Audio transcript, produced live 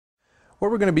What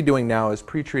we're going to be doing now is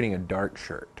pre-treating a dark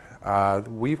shirt.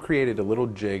 We've created a little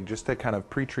jig just to kind of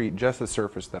pre-treat just the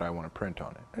surface that I want to print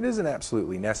on it. It isn't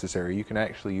absolutely necessary. You can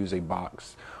actually use a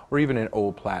box or even an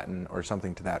old platen or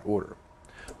something to that order.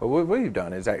 But what we've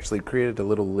done is actually created a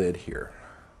little lid here.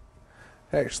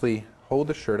 Actually hold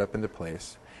the shirt up into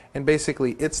place, and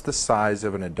basically it's the size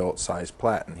of an adult size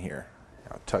platen here.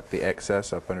 I'll tuck the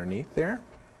excess up underneath there.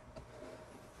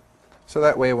 So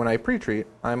that way when I pre-treat,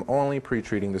 I'm only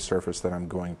pre-treating the surface that I'm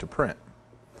going to print.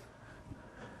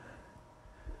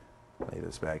 Lay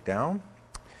this back down.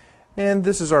 And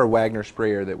this is our Wagner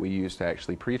sprayer that we use to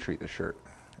actually pre-treat the shirt.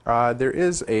 There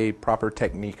is a proper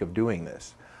technique of doing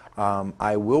this.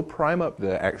 I will prime up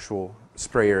the actual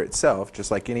sprayer itself.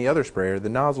 Just like any other sprayer, the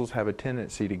nozzles have a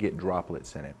tendency to get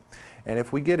droplets in it. And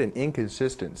if we get an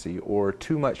inconsistency or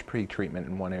too much pre-treatment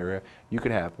in one area, you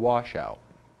could have washout.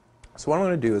 So what I'm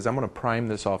going to do is I'm going to prime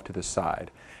this off to the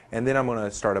side, and then I'm going to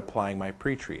start applying my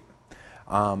pre-treat.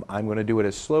 I'm going to do it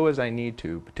as slow as I need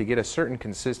to get a certain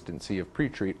consistency of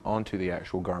pre-treat onto the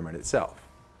actual garment itself.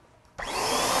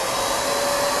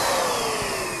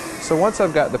 So once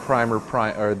I've got the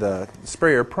the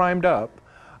sprayer primed up,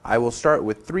 I will start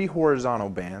with 3 horizontal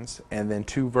bands and then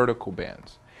 2 vertical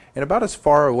bands. And about as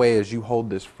far away as you hold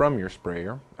this from your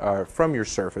sprayer, from your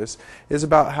surface, is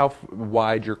about how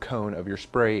wide your cone of your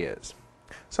spray is.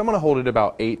 So I'm going to hold it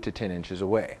about 8 to 10 inches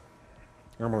away.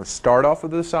 And I'm going to start off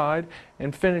of the side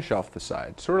and finish off the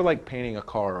side, sort of like painting a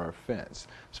car or a fence.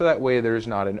 So that way there's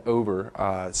not an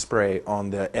over spray on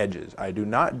the edges. I do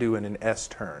not do an S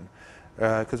turn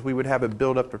because we would have a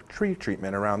buildup of tree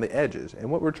treatment around the edges. And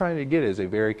what we're trying to get is a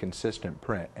very consistent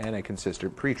print and a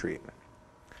consistent pre-treat.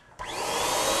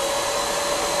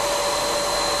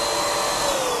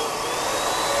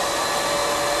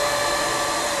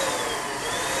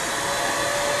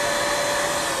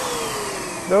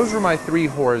 Those are my 3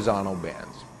 horizontal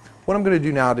bands. What I'm going to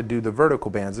do now to do the vertical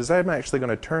bands is I'm actually going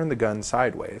to turn the gun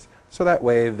sideways, so that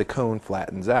way the cone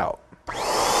flattens out.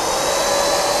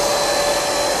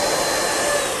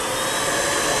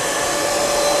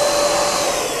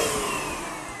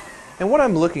 And what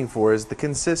I'm looking for is the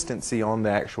consistency on the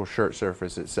actual shirt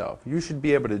surface itself. You should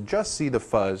be able to just see the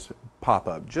fuzz pop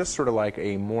up, just sort of like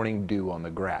a morning dew on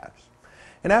the grass.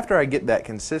 And after I get that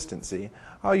consistency,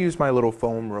 I'll use my little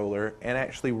foam roller and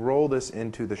actually roll this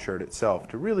into the shirt itself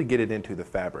to really get it into the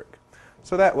fabric.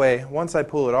 So that way, once I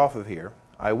pull it off of here,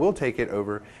 I will take it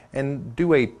over and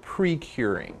do a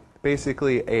pre-curing,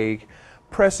 basically a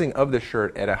pressing of the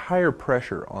shirt at a higher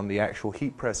pressure on the actual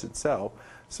heat press itself,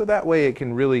 so that way it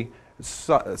can really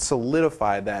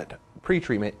solidify that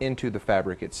pre-treatment into the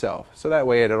fabric itself. So that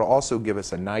way it'll also give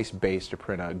us a nice base to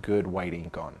print a good white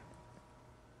ink on.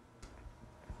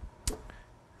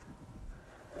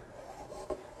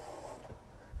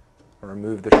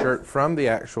 Remove the shirt from the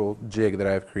actual jig that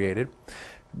I've created,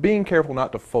 being careful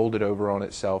not to fold it over on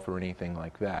itself or anything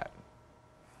like that.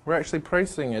 We're actually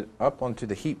pressing it up onto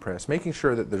the heat press, making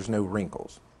sure that there's no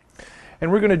wrinkles.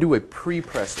 And we're going to do a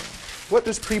pre-pressing. What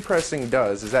this pre-pressing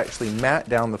does is actually mat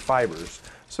down the fibers,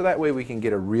 so that way we can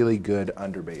get a really good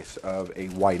underbase of a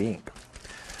white ink.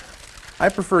 I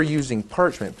prefer using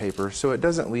parchment paper so it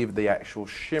doesn't leave the actual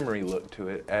shimmery look to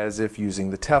it as if using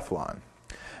the Teflon.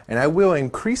 And I will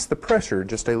increase the pressure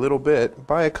just a little bit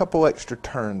by a couple extra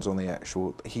turns on the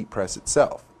actual heat press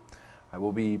itself. I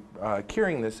will be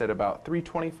curing this at about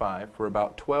 325 for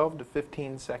about 12 to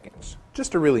 15 seconds,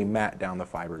 just to really mat down the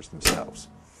fibers themselves.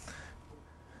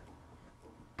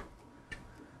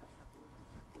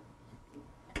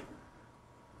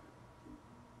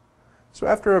 So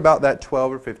after about that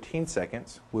 12 or 15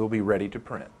 seconds, we'll be ready to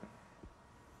print.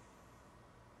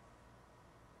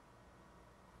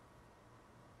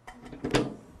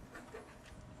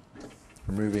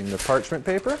 Removing the parchment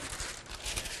paper,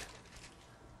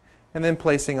 and then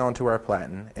placing onto our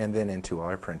platen and then into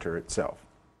our printer itself.